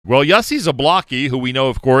Well, Yossi Zablocki, who we know,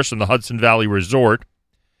 of course, from the Hudson Valley Resort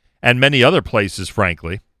and many other places,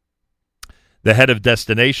 frankly, the head of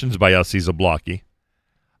destinations by Yossi Zablocki.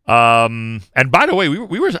 And by the way,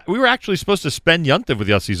 we were actually supposed to spend Yontif with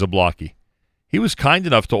Yossi Zablocki. He was kind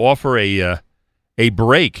enough to offer a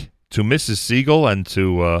break to Mrs. Siegel and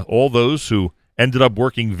to all those who ended up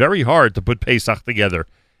working very hard to put Pesach together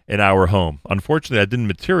in our home. Unfortunately, that didn't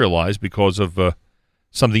materialize because of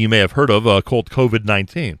something you may have heard of called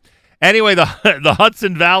COVID-19. Anyway, the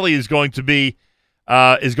Hudson Valley is going to be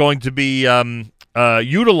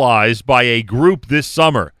utilized by a group this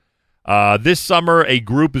summer. This summer, a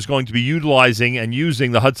group is going to be utilizing and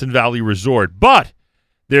using the Hudson Valley Resort. But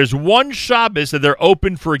there's one Shabbos that they're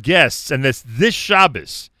open for guests, and that's this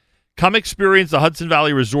Shabbos. Come experience the Hudson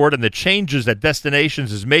Valley Resort and the changes that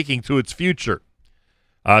Destinations is making to its future.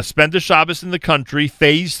 Spend a Shabbos in the country.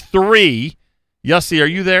 Phase 3. Yossi, are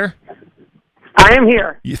you there? I am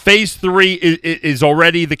here. Phase 3 is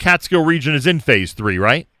already, the Catskill region is in Phase 3,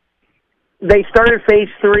 right? They started Phase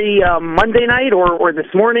 3 Monday night or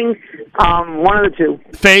this morning, one of the two.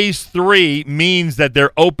 Phase 3 means that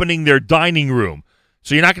they're opening their dining room.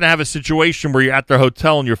 So you're not going to have a situation where you're at their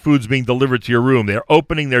hotel and your food's being delivered to your room. They're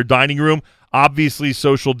opening their dining room. Obviously,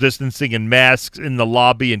 social distancing and masks in the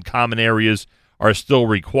lobby and common areas are still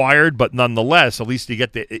required, but nonetheless, at least you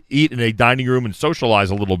get to eat in a dining room and socialize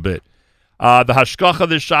a little bit. The Hashkacha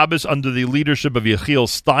this Shabbos under the leadership of Yechiel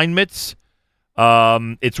Steinmetz.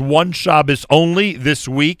 It's one Shabbos only this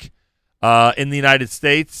week in the United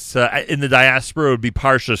States. In the diaspora, it would be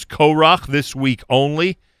Parshas Korach this week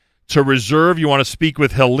only. To reserve, you want to speak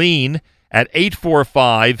with Helene at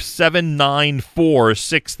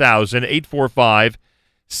 845-794-6000,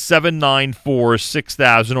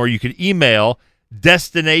 845-794-6000, or you can email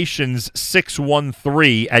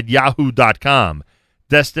destinations613@yahoo.com,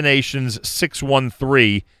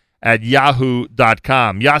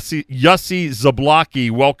 destinations613@yahoo.com. Yossi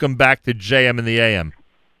Zablocki, welcome back to JM in the AM.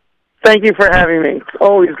 Thank you for having me. It's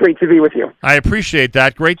always great to be with you. I appreciate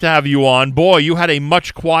that. Great to have you on. Boy, you had a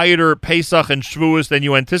much quieter Pesach and Shavuos than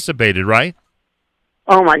you anticipated, right?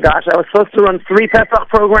 Oh, my gosh. I was supposed to run 3 Pesach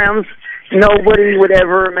programs. Nobody would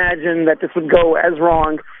ever imagine that this would go as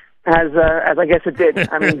wrong as I guess it did.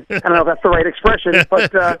 I mean, I don't know if that's the right expression,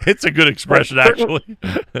 but... it's a good expression, actually.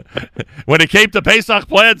 When it came to Pesach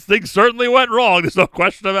plans, things certainly went wrong. There's no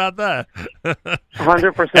question about that.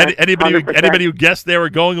 100%. Anybody who guessed they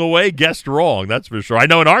were going away guessed wrong, that's for sure. I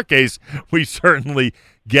know in our case, we certainly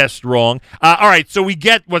guessed wrong. All right, so we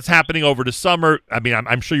get what's happening over the summer. I mean,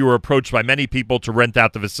 I'm sure you were approached by many people to rent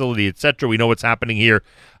out the facility, etc. We know what's happening here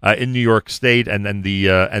in New York State and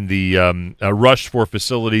the rush for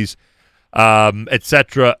facilities,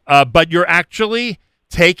 etc. But you're actually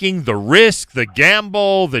taking the risk, the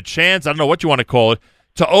gamble, the chance, I don't know what you want to call it,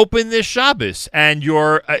 to open this Shabbos. And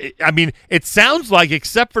you're, I mean, it sounds like,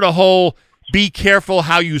 except for the whole be careful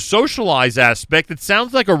how you socialize aspect, it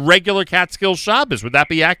sounds like a regular Catskill Shabbos. Would that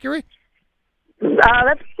be accurate?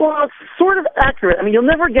 That's sort of accurate. I mean, you'll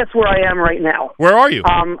never guess where I am right now. Where are you?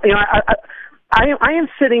 I am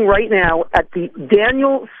sitting right now at the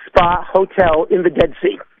Daniel Spa Hotel in the Dead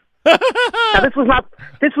Sea. Now, this was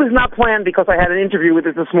not planned because I had an interview with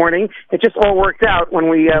it this morning. It just all worked out when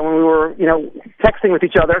we were texting with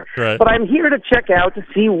each other. Right. But I'm here to check out to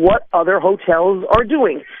see what other hotels are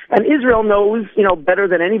doing. And Israel knows better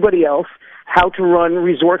than anybody else how to run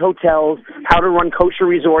resort hotels, how to run kosher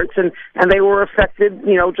resorts, and they were affected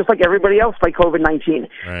just like everybody else by COVID-19.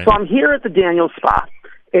 Right. So I'm here at the Daniel Spa.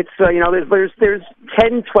 It's there's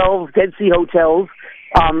 10, 12 Dead Sea hotels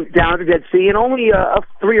down at the Dead Sea, and only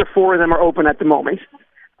 3 or 4 of them are open at the moment.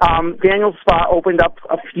 Daniel Spa opened up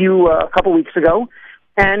a couple weeks ago,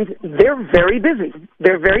 and they're very busy.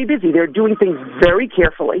 They're very busy. They're doing things very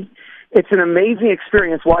carefully. It's an amazing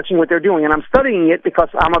experience watching what they're doing, and I'm studying it because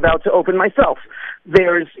I'm about to open myself.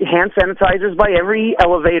 There's hand sanitizers by every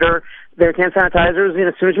elevator. There's hand sanitizers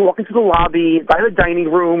as soon as you walk into the lobby, by the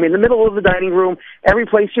dining room, in the middle of the dining room, every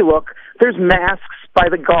place you look. There's masks by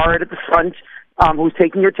the guard at the front who's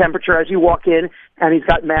taking your temperature as you walk in, and he's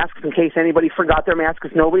got masks in case anybody forgot their mask,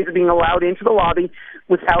 because nobody's being allowed into the lobby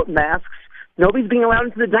without masks. Nobody's being allowed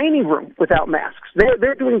into the dining room without masks.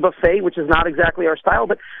 They're doing buffet, which is not exactly our style,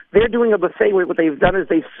 but they're doing a buffet. What they've done is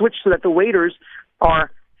they've switched so that the waiters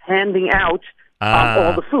are handing out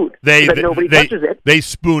all the food so that nobody touches it. They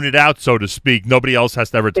spoon it out, so to speak. Nobody else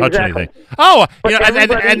has to ever touch Exactly. anything. Oh,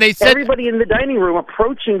 and they said everybody in the dining room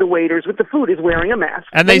approaching the waiters with the food is wearing a mask.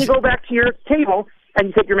 And then you go back to your table and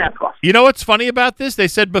you take your mask off. You know what's funny about this? They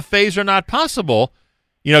said buffets are not possible,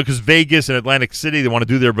 because Vegas and Atlantic City, they want to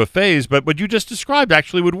do their buffets, but what you just described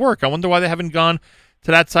actually would work. I wonder why they haven't gone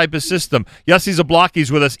to that type of system. Yossi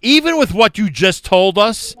Zablocki's with us. Even with what you just told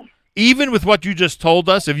us,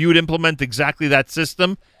 if you would implement exactly that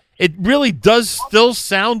system, it really does still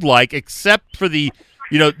sound like, except for the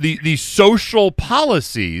social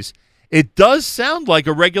policies, it does sound like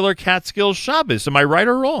a regular Catskills Shabbos. Am I right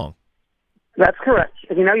or wrong? That's correct.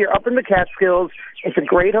 You're up in the Catskills. It's a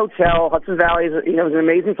great hotel. Hudson Valley is an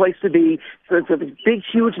amazing place to be. So it's a big,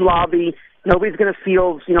 huge lobby. Nobody's going to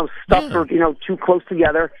feel, stuffed or, too close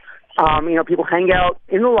together. People hang out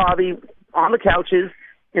in the lobby on the couches.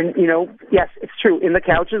 And, yes, it's true. In the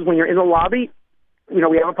couches, when you're in the lobby, we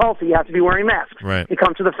have a policy. You have to be wearing masks. Right. You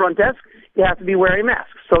come to the front desk, you have to be wearing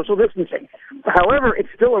masks, social distancing. However, it's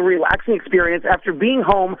still a relaxing experience. After being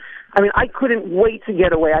home, I couldn't wait to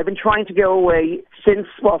get away. I've been trying to go away since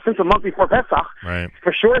a month before Pesach. Right.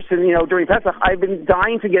 For sure, since, during Pesach, I've been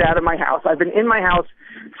dying to get out of my house. I've been in my house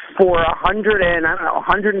for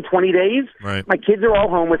 120 days. Right. My kids are all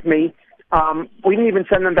home with me. We didn't even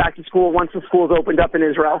send them back to school once the schools opened up in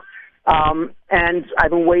Israel. And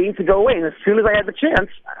I've been waiting to go away. And as soon as I had the chance,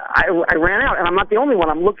 I ran out. And I'm not the only one.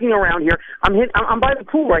 I'm looking around here. I'm by the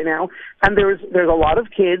pool right now, and there's a lot of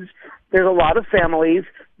kids. There's a lot of families.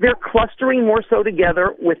 They're clustering more so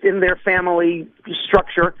together within their family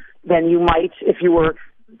structure than you might if you were,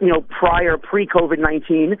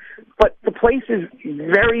 pre-COVID-19. But the place is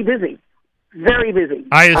very busy. Very busy.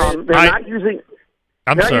 They're not using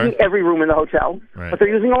every room in the hotel, right, but they're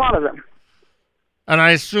using a lot of them. And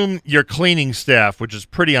I assume your cleaning staff, which is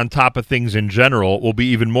pretty on top of things in general, will be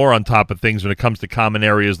even more on top of things when it comes to common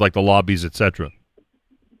areas like the lobbies, etc.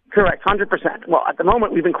 Correct, 100%. Well, at the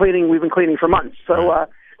moment, we've been cleaning for months, so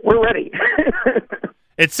we're ready.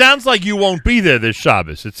 It sounds like you won't be there this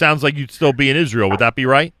Shabbos. It sounds like you'd still be in Israel. Would that be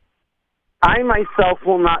right? I myself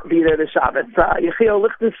will not be there this Shabbos. Yechiel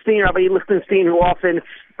Lichtenstein, Rabbi Lichtenstein, who often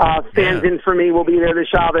stands in for me, will be there this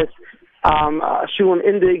Shabbos. Shulam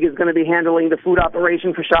Indig is going to be handling the food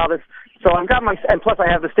operation for Shabbos. So and plus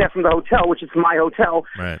I have the staff from the hotel, which is my hotel.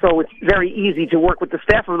 Right. So it's very easy to work with the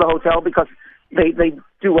staff of the hotel because they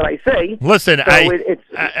do what I say. Listen, so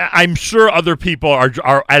I'm sure other people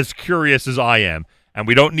are as curious as I am, and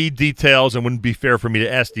we don't need details, and wouldn't be fair for me to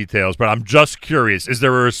ask details, but I'm just curious. Is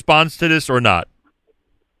there a response to this or not?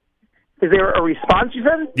 Is there a response, you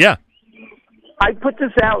said? Yeah. I put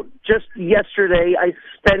this out just yesterday. I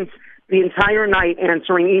spent the entire night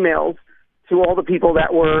answering emails to all the people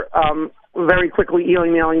that were very quickly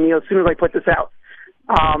emailing me as soon as I put this out.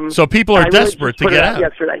 So people are desperate to get out.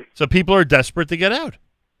 Yesterday. So people are desperate to get out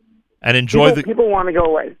and enjoy people want to go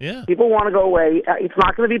away. Yeah. People want to go away. It's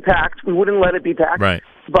not going to be packed. We wouldn't let it be packed. Right.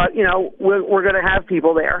 But we're going to have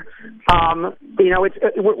people there.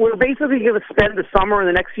 We're basically going to spend the summer and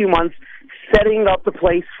the next few months setting up the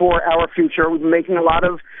place for our future. We've been making a lot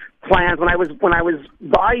of plans. When I was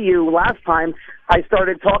by you last time, I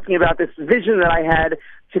started talking about this vision that I had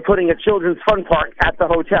to putting a children's fun park at the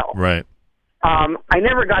hotel. Right. I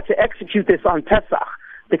never got to execute this on Pesach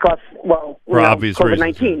because, obvious COVID-19.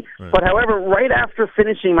 reasons, yeah. Right. But however, right after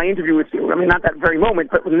finishing my interview with you, not that very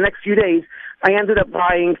moment, but in the next few days, I ended up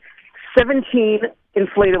buying 17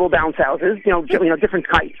 inflatable bounce houses, different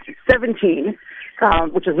types. 17.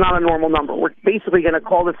 Which is not a normal number. We're basically going to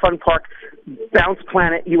call this fun park Bounce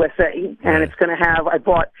Planet USA, and it's going to have, I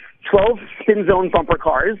bought 12 spin zone bumper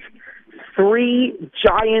cars, 3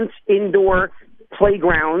 giant indoor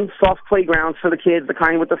playgrounds, soft playgrounds for the kids, the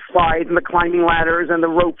kind with the slides and the climbing ladders and the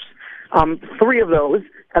ropes, 3 of those,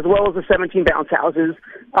 as well as the 17 bounce houses,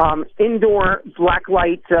 indoor black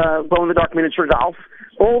light, glow-in-the-dark miniature golf.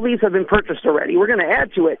 All these have been purchased already. We're going to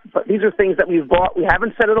add to it, but these are things that we've bought. We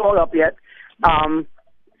haven't set it all up yet.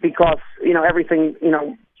 Because everything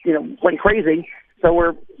went crazy, so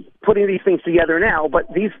we're putting these things together now.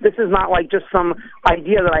 But this is not like just some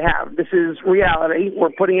idea that I have. This is reality.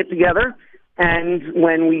 We're putting it together, and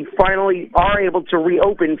when we finally are able to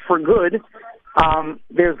reopen for good,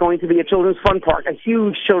 there's going to be a children's fun park, a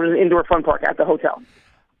huge children's indoor fun park at the hotel.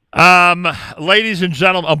 Ladies and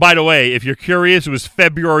gentlemen, by the way, if you're curious, it was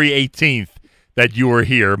February 18th. That you were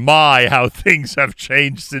here. My, how things have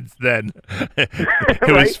changed since then. It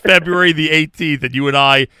was February the 18th, and you and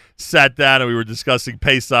I sat down and we were discussing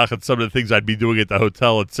Pesach and some of the things I'd be doing at the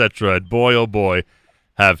hotel, etc. And boy, oh boy,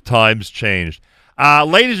 have times changed.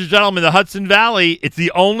 Ladies and gentlemen, the Hudson Valley, it's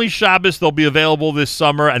the only Shabbos that'll be available this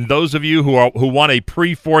summer, and those of you who want a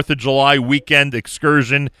pre-4th of July weekend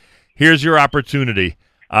excursion, here's your opportunity.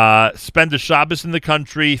 Spend a Shabbos in the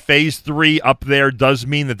country. Phase 3 up there does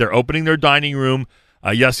mean that they're opening their dining room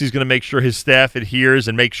Yossi's going to make sure his staff adheres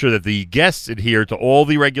and make sure that the guests adhere to all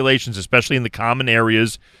the regulations, especially in the common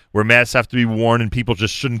areas where masks have to be worn and people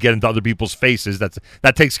just shouldn't get into other people's faces.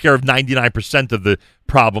 That takes care of 99% of the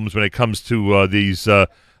problems when it comes to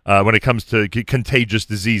when it comes to contagious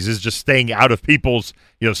diseases, just staying out of people's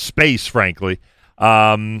space, frankly.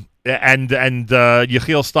 And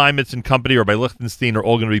Yechiel Steinmetz and company, or by Lichtenstein, are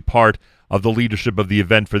all going to be part of the leadership of the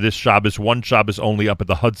event for this Shabbos. One Shabbos only up at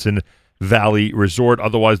the Hudson Valley Resort.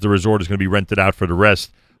 Otherwise, the resort is going to be rented out for the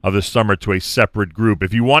rest of the summer to a separate group.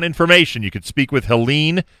 If you want information, you could speak with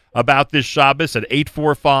Helene about this Shabbos at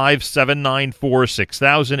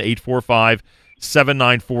 845-794-6000,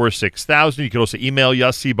 845-794-6000. You can also email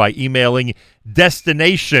Yossi by emailing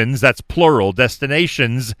destinations, that's plural,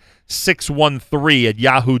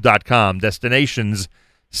 destinations613@yahoo.com,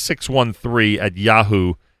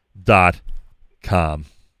 destinations613@yahoo.com.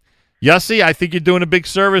 Yossi, I think you're doing a big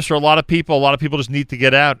service for a lot of people. A lot of people just need to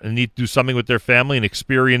get out and need to do something with their family and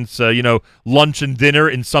experience, lunch and dinner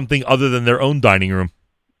in something other than their own dining room.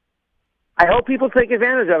 I hope people take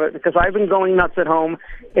advantage of it because I've been going nuts at home.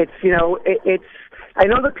 It's I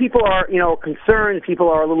know that people are concerned. People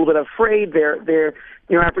are a little bit afraid. They're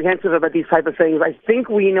apprehensive about these type of things. I think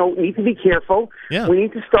we need to be careful. Yeah. We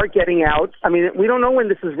need to start getting out. I mean, we don't know when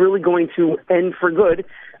this is really going to end for good.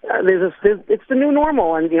 It's the new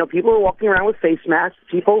normal, and people are walking around with face masks.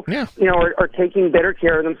 People, are taking better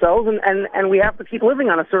care of themselves, and we have to keep living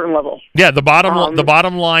on a certain level. Yeah, the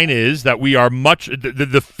bottom line is that we are much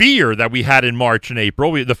the fear that we had in March and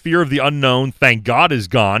April, the fear of the unknown, thank God, is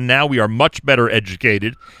gone. Now we are much better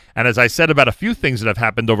educated, and as I said about a few things that have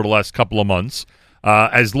happened over the last couple of months,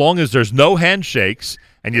 as long as there's no handshakes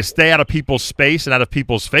and you stay out of people's space and out of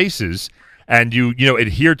people's faces, and you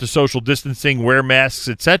adhere to social distancing, wear masks,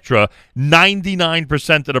 etc.,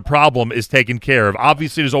 99% of the problem is taken care of.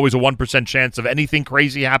 Obviously, there's always a 1% chance of anything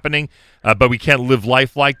crazy happening, but we can't live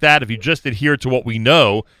life like that. If you just adhere to what we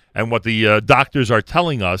know and what the doctors are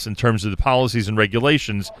telling us in terms of the policies and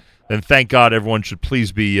regulations, then thank God everyone should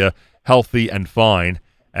please be healthy and fine,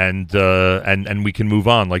 and we can move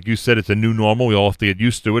on. Like you said, it's a new normal. We all have to get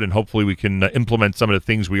used to it, and hopefully we can implement some of the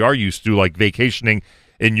things we are used to, like vacationing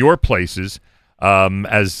in your places,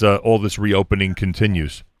 as all this reopening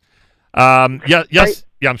continues. I'm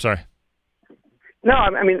sorry. No,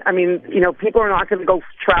 I mean, people are not going to go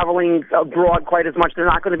traveling abroad quite as much. They're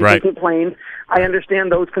not going to be taking planes. I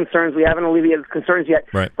understand those concerns. We haven't alleviated concerns yet.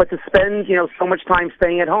 Right. But to spend, so much time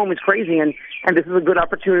staying at home is crazy, and this is a good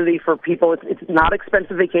opportunity for people. It's not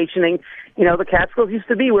expensive vacationing. The Catskills used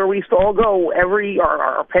to be where we used to all go.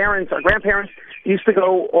 Our parents, our grandparents used to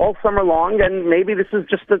go all summer long, and maybe this is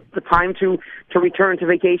just the time to return to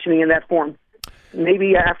vacationing in that form.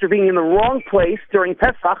 Maybe after being in the wrong place during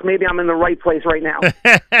Pesach, maybe I'm in the right place right now.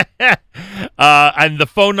 And the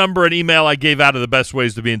phone number and email I gave out are the best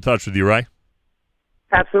ways to be in touch with you, right?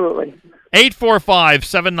 Absolutely.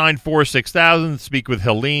 845-794-6000. Speak with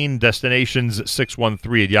Helene.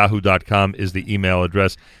 Destinations613@yahoo.com is the email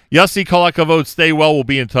address. Yossi, kol hakavod. Stay well. We'll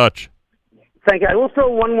be in touch. Thank you. I will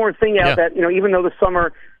throw one more thing out that, even though the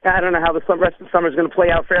summer, I don't know how the rest of the summer is going to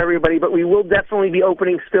play out for everybody, but we will definitely be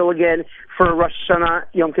opening still again for Rosh Hashanah,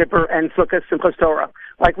 Yom Kippur, and Sukkot, Simchas Torah,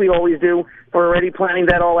 like we always do. We're already planning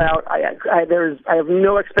that all out. I have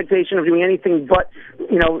no expectation of doing anything but,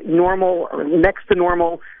 normal, or next to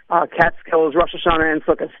normal Catskills, Rosh Hashanah, and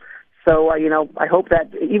Sukkot. So, I hope that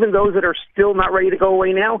even those that are still not ready to go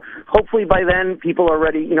away now, hopefully by then people are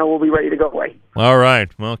ready, will be ready to go away. All right.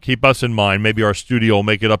 Well, keep us in mind. Maybe our studio will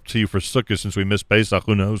make it up to you for Sukkot since we missed Pesach.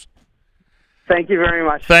 Who knows? Thank you very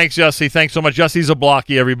much. Thanks, Yossi. Thanks so much. Yossi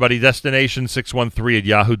Zablocki, everybody.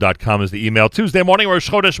 Destination613@yahoo.com is the email. Tuesday morning, Rosh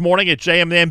Chodesh morning at JM